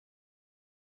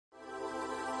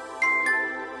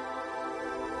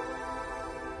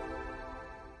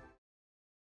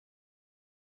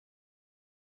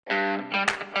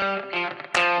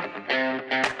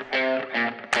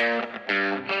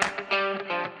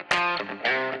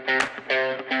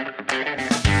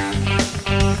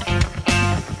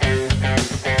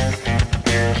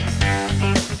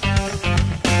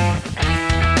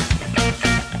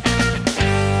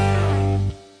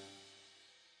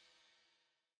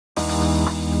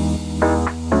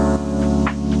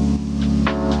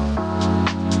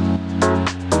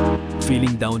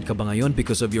Feeling down ka ba ngayon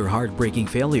because of your heartbreaking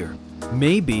failure?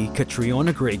 Maybe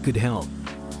Catriona Gray could help,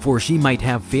 for she might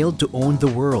have failed to own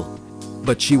the world,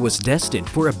 but she was destined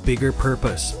for a bigger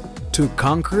purpose, to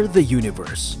conquer the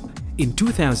universe. In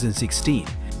 2016,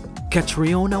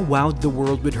 Catriona wowed the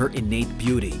world with her innate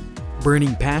beauty,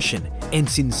 burning passion, and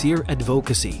sincere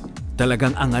advocacy.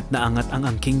 Talagang angat na angat ang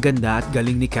angking ganda at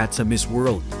galing ni Cat sa Miss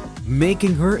World,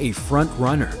 making her a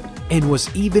front-runner and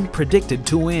was even predicted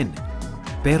to win.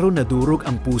 Pero nadurog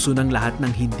ang puso ng lahat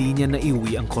nang hindi niya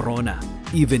naiuwi ang corona.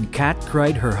 Even Cat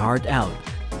cried her heart out,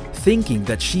 thinking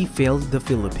that she failed the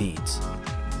Philippines.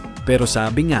 Pero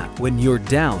sabi nga, when you're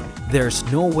down, there's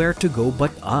nowhere to go but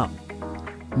up.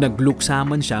 Nagluksa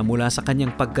man siya mula sa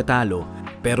kanyang pagkatalo,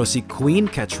 pero si Queen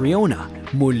Catriona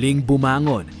muling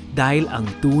bumangon dahil ang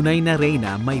tunay na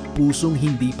reyna may pusong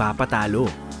hindi papatalo.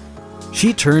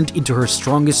 She turned into her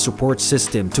strongest support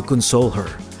system to console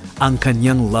her, ang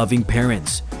kanyang loving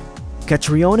parents.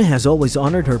 Catriona has always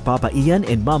honored her Papa Ian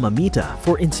and Mama Mita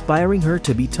for inspiring her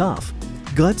to be tough,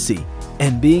 gutsy,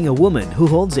 and being a woman who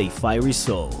holds a fiery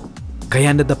soul.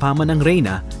 Kaya nadapa man ng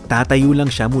reyna, tatayo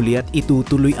lang siya muli at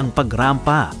itutuloy ang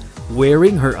pagrampa,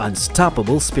 wearing her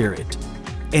unstoppable spirit.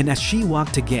 And as she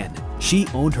walked again, she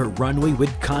owned her runway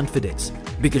with confidence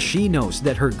because she knows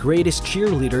that her greatest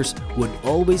cheerleaders would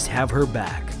always have her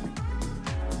back.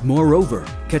 Moreover,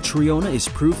 Catriona is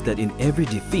proof that in every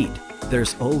defeat,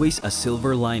 there's always a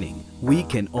silver lining. We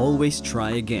can always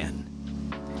try again.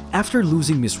 After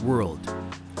losing Miss World,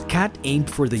 Cat aimed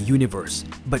for the universe,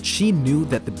 but she knew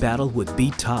that the battle would be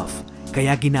tough,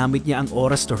 kaya ginamit niya ang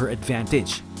oras to her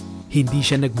advantage. Hindi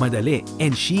siya nagmadali,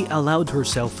 and she allowed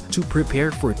herself to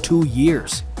prepare for 2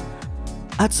 years.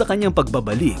 At sa kanyang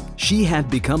pagbabalik, she had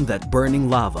become that burning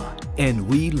lava, and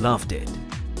we loved it.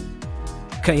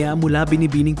 Kaya mula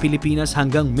Binibining Pilipinas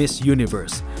hanggang Miss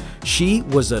Universe, she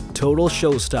was a total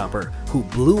showstopper who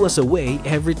blew us away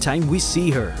every time we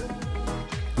see her.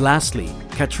 Lastly,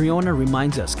 Catriona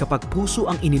reminds us kapag puso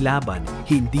ang inilaban,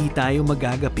 hindi tayo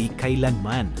magagapi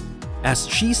kailanman. As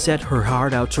she set her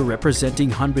heart out to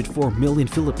representing 104 million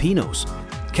Filipinos,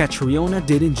 Catriona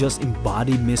didn't just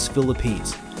embody Miss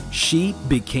Philippines, she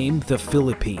became the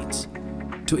Philippines.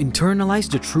 To internalize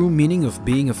the true meaning of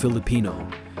being a Filipino,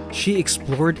 she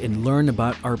explored and learned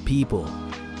about our people,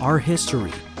 our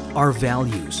history, our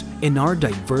values, and our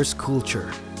diverse culture.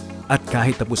 At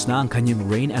kahit tapos na ang kanyang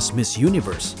reign as Miss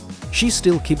Universe, she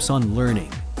still keeps on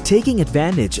learning, taking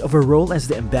advantage of her role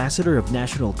as the ambassador of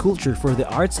national culture for the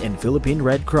arts and Philippine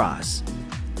Red Cross.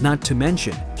 Not to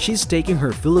mention, she's taking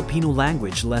her Filipino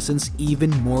language lessons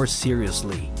even more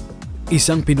seriously.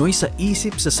 Isang Pinoy sa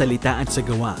isip, sa salita at sa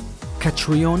gawa,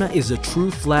 Catriona is a true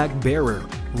flag bearer,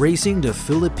 raising the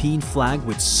Philippine flag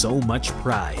with so much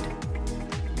pride.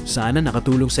 Sana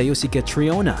nakatulong sa iyo si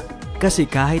Catriona, kasi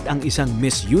kahit ang isang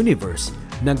Miss Universe,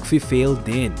 nag-fail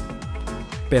din.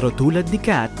 Pero tulad ni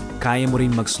Cat, kaya mo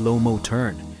rin mag-slow-mo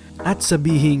turn at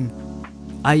sabihing,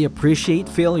 I appreciate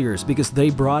failures because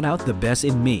they brought out the best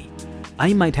in me.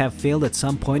 I might have failed at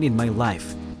some point in my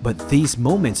life, but these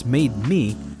moments made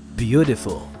me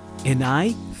beautiful. And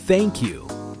I thank you.